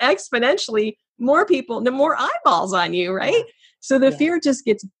you've got exponentially more people, more eyeballs on you, right? So the fear just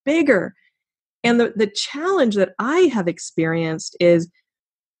gets bigger. And the challenge that I have experienced is,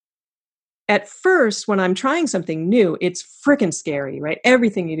 at first, when I'm trying something new, it's freaking scary, right?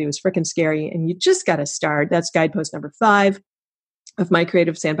 Everything you do is freaking scary, and you just got to start. That's guidepost number 5 of my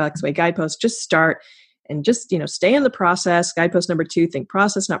Creative Sandbox Way guidepost. Just start and just, stay in the process. Guidepost number 2, think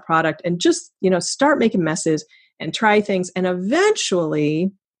process, not product, and just, start making messes and try things. And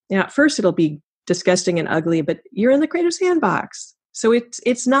eventually, at first it'll be disgusting and ugly, but you're in the Creative Sandbox. So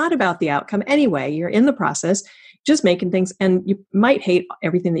it's not about the outcome anyway. You're in the process, just making things, and you might hate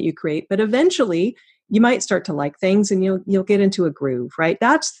everything that you create, but eventually you might start to like things, and you'll get into a groove, right?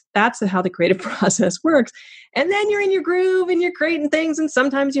 That's how the creative process works. And then you're in your groove and you're creating things, and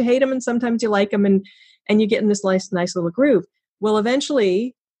sometimes you hate them and sometimes you like them, and you get in this nice little groove. Well,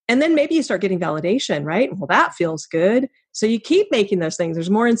 eventually, and then maybe you start getting validation, right? Well, that feels good. So you keep making those things. There's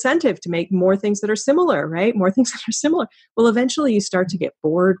more incentive to make more things that are similar, right? More things that are similar. Well, eventually you start to get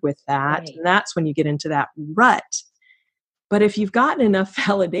bored with that. Right. And that's when you get into that rut. But if you've gotten enough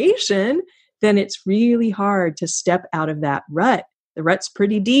validation, then it's really hard to step out of that rut. The rut's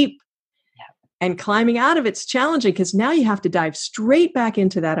pretty deep. And climbing out of it's challenging, because now you have to dive straight back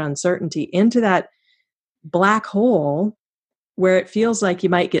into that uncertainty, into that black hole where it feels like you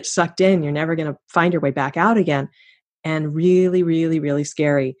might get sucked in. You're never going to find your way back out again. And really, really, really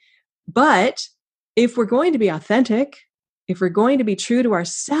scary. But if we're going to be authentic, if we're going to be true to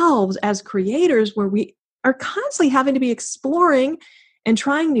ourselves as creators, where we are constantly having to be exploring and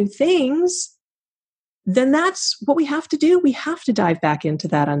trying new things, then that's what we have to do. We have to dive back into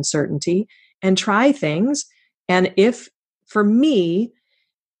that uncertainty and try things. And for me,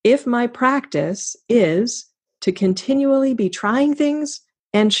 if my practice is to continually be trying things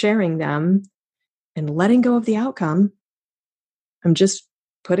and sharing them and letting go of the outcome, I'm just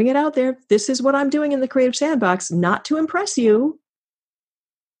putting it out there. This is what I'm doing in the Creative Sandbox, not to impress you,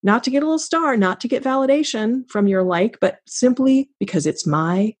 not to get a little star, not to get validation from your like, but simply because it's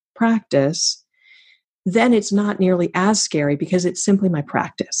my practice. Then it's not nearly as scary, because it's simply my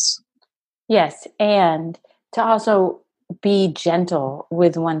practice. Yes. And to also be gentle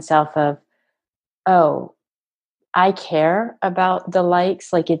with oneself of, oh, I care about the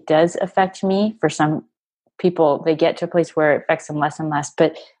likes. Like, it does affect me. For some people, they get to a place where it affects them less and less,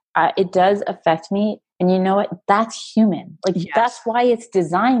 but it does affect me. And you know what? That's human. Like, yes. That's why it's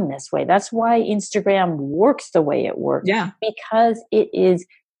designed this way. That's why Instagram works the way it works. Yeah. Because it is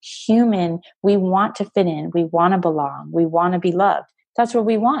human. We want to fit in. We want to belong. We want to be loved. That's what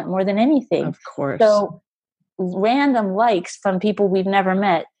we want more than anything. Of course. So random likes from people we've never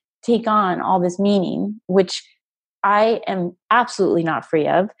met take on all this meaning, which I am absolutely not free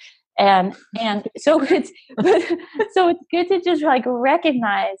of. And so it's good to just like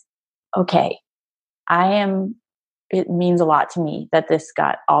recognize, okay, it means a lot to me that this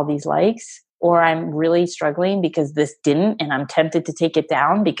got all these likes, or I'm really struggling because this didn't, and I'm tempted to take it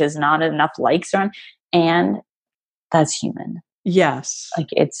down because not enough likes are on, and that's human. Yes. Like,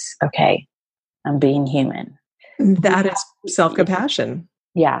 it's okay. I'm being human. That is self-compassion.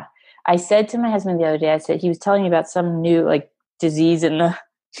 Yeah. I said to my husband the other day, he was telling me about some new like disease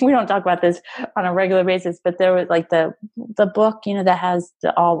we don't talk about this on a regular basis, but there was like the book, that has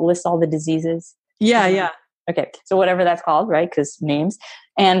lists all the diseases. Yeah. Yeah. Okay. So whatever that's called, right? Because names.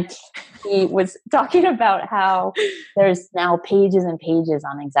 And he was talking about how there's now pages and pages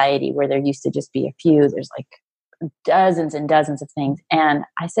on anxiety, where there used to just be a few. There's like dozens and dozens of things. And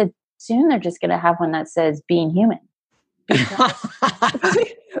I said, soon they're just going to have one that says being human. Because,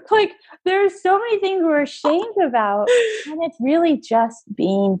 like, there's so many things we're ashamed about, and it's really just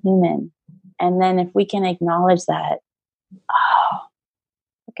being human. And then if we can acknowledge that, oh,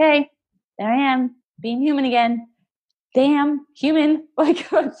 okay, there I am, being human again. Damn, human.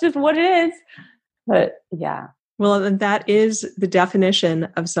 Like, it's just what it is. But yeah. Well, and that is the definition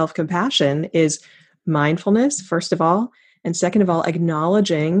of self-compassion is mindfulness, first of all, and second of all,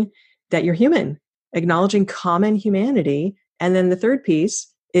 acknowledging that you're human, acknowledging common humanity. And then the third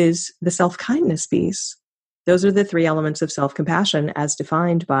piece is the self-kindness piece. Those are the three elements of self-compassion as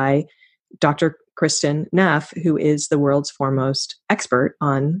defined by Dr. Kristin Neff, who is the world's foremost expert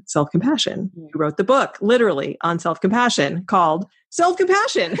on self-compassion, who wrote the book literally on self-compassion called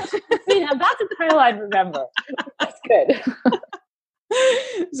Self-Compassion. See, now that's a title I'd remember. That's good.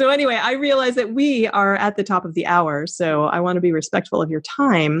 So anyway, I realize that we are at the top of the hour, so I want to be respectful of your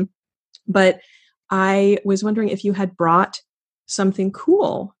time. But I was wondering if you had brought something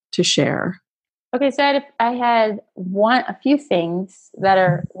cool to share. Okay, so I had a few things that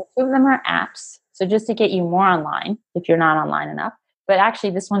are, two of them are apps. So just to get you more online, if you're not online enough. But actually,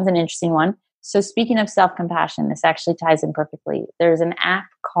 this one's an interesting one. So speaking of self-compassion, this actually ties in perfectly. There's an app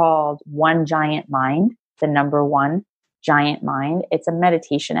called One Giant Mind, the number one giant mind. It's a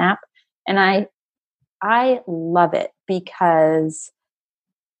meditation app. And I love it because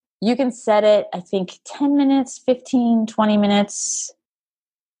you can set it, I think, 10 minutes, 15, 20 minutes,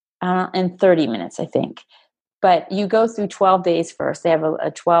 and 30 minutes, I think. But you go through 12 days first. They have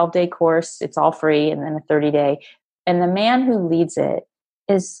a 12-day course. It's all free, and then a 30-day. And the man who leads it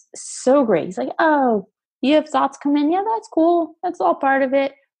is so great. He's like, oh, you have thoughts come in? Yeah, that's cool. That's all part of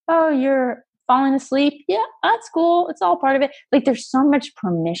it. Oh, you're falling asleep? Yeah, that's cool. It's all part of it. Like, there's so much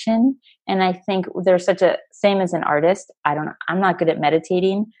permission. And I think there's such a, same as an artist. I'm not good at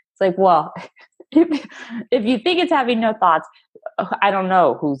meditating. It's like, well, if you think it's having no thoughts, I don't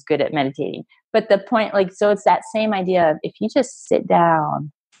know who's good at meditating. But the point, like, so it's that same idea of if you just sit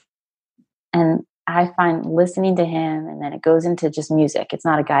down, and I find listening to him, and then it goes into just music. It's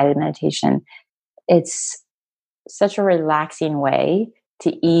not a guided meditation. It's such a relaxing way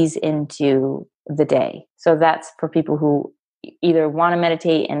to ease into the day. So that's for people who either want to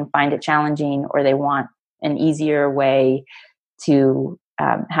meditate and find it challenging, or they want an easier way to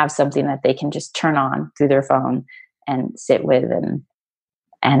have something that they can just turn on through their phone and sit with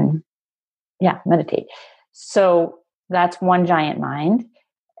and meditate. So that's One Giant Mind.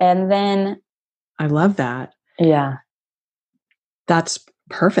 And then I love that. Yeah. That's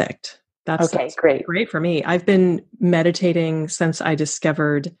perfect. That's great for me. I've been meditating since I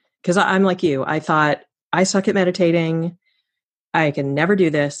discovered, because I'm like you, I thought I suck at meditating. I can never do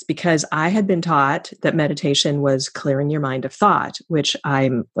this, because I had been taught that meditation was clearing your mind of thought, which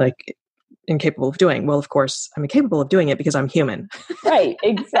I'm like incapable of doing. Well, of course, I'm incapable of doing it because I'm human. Right,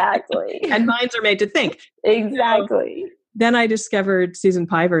 exactly. And minds are made to think. Exactly. So, then I discovered Susan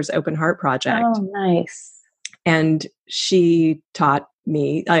Piver's Open Heart Project. Oh, nice. And she taught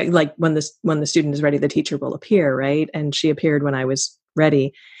me, like when the student is ready, the teacher will appear, right? And she appeared when I was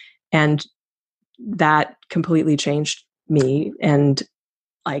ready. And that completely changed me. And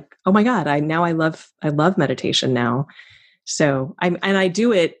like, oh my God, I love meditation now. So I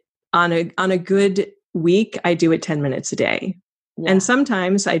do it on a good week. I do it 10 minutes a day. Yeah. And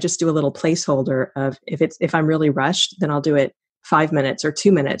sometimes I just do a little placeholder of if I'm really rushed, then I'll do it 5 minutes or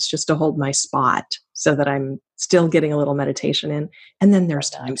 2 minutes just to hold my spot so that I'm still getting a little meditation in. And then there's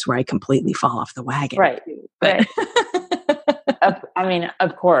times where I completely fall off the wagon. Right. But I mean,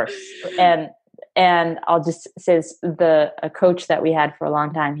 of course. And I'll just say this, a coach that we had for a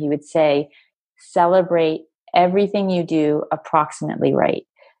long time, he would say, celebrate everything you do approximately right.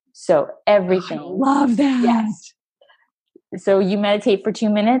 So everything. I love that. Yes. So you meditate for 2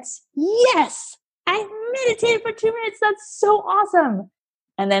 minutes? Yes, I meditated for 2 minutes. That's so awesome.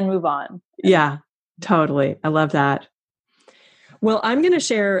 And then move on. Yeah, totally. I love that. Well, I'm going to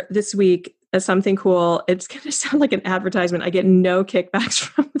share this week something cool. It's going to sound like an advertisement. I get no kickbacks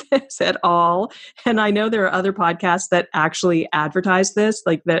from this at all. And I know there are other podcasts that actually advertise this,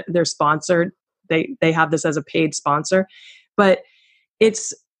 like they're sponsored. They have this as a paid sponsor, but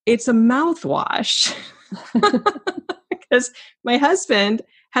it's a mouthwash. Because my husband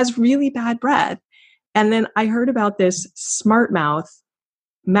has really bad breath. And then I heard about this Smart Mouth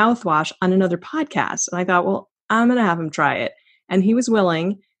mouthwash on another podcast. And I thought, well, I'm going to have him try it. And he was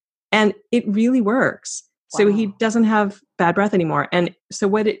willing. And it really works. Wow. So he doesn't have bad breath anymore. And so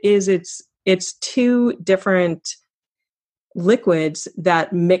what it is, it's two different liquids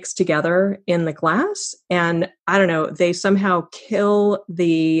that mix together in the glass. And I don't know, they somehow kill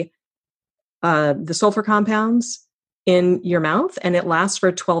the sulfur compounds in your mouth, and it lasts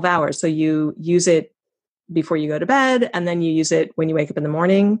for 12 hours. So you use it before you go to bed, and then you use it when you wake up in the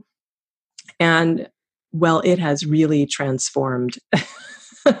morning. And well, it has really transformed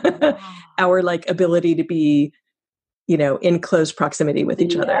our like ability to be, in close proximity with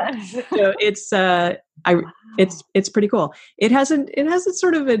each other. So it's pretty cool. It has a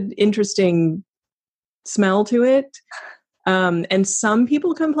sort of an interesting smell to it. And some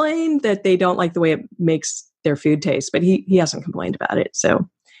people complain that they don't like the way it makes their food taste, but he hasn't complained about it. So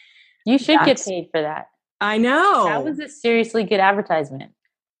you should get paid for that. I know. That was a seriously good advertisement.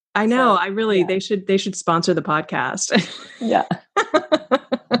 I know. They should sponsor the podcast. Yeah.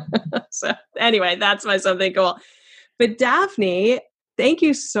 So anyway, that's my something cool. But Daphne, thank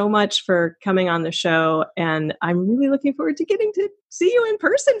you so much for coming on the show. And I'm really looking forward to getting to see you in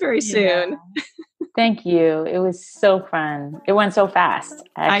person very soon. Thank you. It was so fun. It went so fast.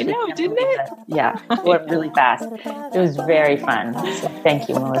 I know, didn't it? Yeah, it went really fast. It was very fun. So thank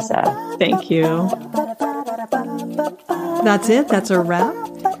you, Melissa. Thank you. That's it. That's a wrap.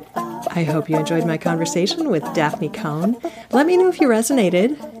 I hope you enjoyed my conversation with Daphne Cohn. Let me know if you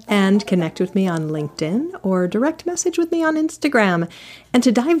resonated, and connect with me on LinkedIn or direct message with me on Instagram. And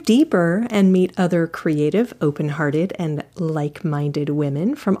to dive deeper and meet other creative, open-hearted, and like-minded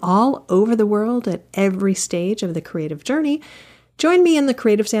women from all over the world at every stage of the creative journey, join me in the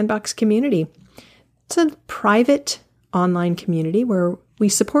Creative Sandbox community. It's a private online community where we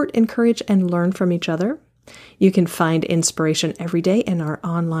support, encourage, and learn from each other. You can find inspiration every day in our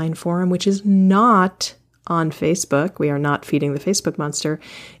online forum, which is not on Facebook. We are not feeding the Facebook monster.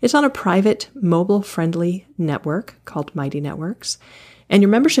 It's on a private, mobile-friendly network called Mighty Networks. And your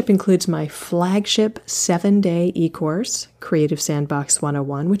membership includes my flagship 7-day e-course, Creative Sandbox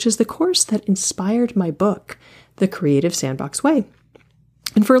 101, which is the course that inspired my book, The Creative Sandbox Way.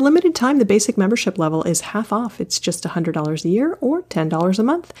 And for a limited time, the basic membership level is half off. It's just $100 a year or $10 a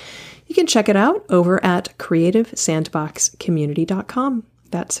month. You can check it out over at creativesandboxcommunity.com.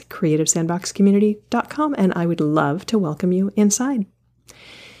 That's creativesandboxcommunity.com, and I would love to welcome you inside.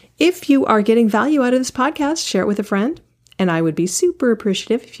 If you are getting value out of this podcast, share it with a friend, and I would be super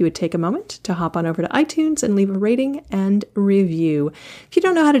appreciative if you would take a moment to hop on over to iTunes and leave a rating and review. If you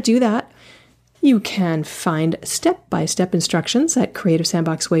don't know how to do that, you can find step-by-step instructions at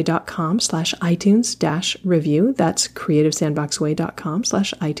creativesandboxway.com/iTunes-review. That's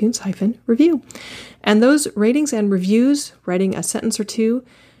creativesandboxway.com/iTunes-review. And those ratings and reviews, writing a sentence or two,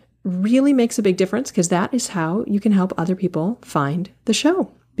 really makes a big difference, because that is how you can help other people find the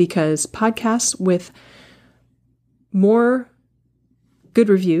show. Because podcasts with more good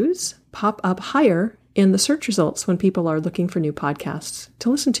reviews pop up higher in the search results when people are looking for new podcasts to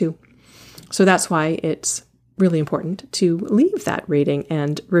listen to. So that's why it's really important to leave that rating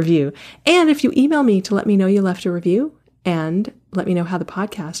and review. And if you email me to let me know you left a review and let me know how the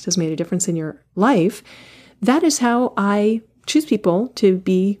podcast has made a difference in your life, that is how I choose people to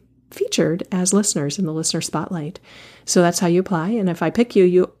be featured as listeners in the listener spotlight. So that's how you apply. And if I pick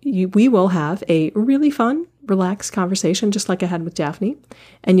you, we will have a really fun, relaxed conversation, just like I had with Daphne,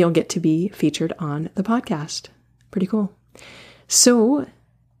 and you'll get to be featured on the podcast. Pretty cool. So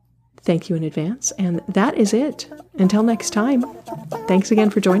thank you in advance. And that is it. Until next time, thanks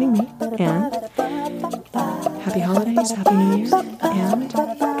again for joining me, and happy holidays, happy New Year, and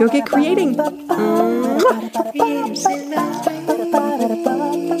go get creating. Creative Sandbox Way.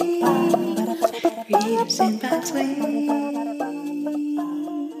 Creative Sandbox Way.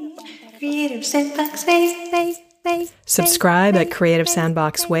 Creative Sandbox Way. Subscribe at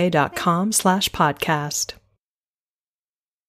creativesandboxway.com/podcast.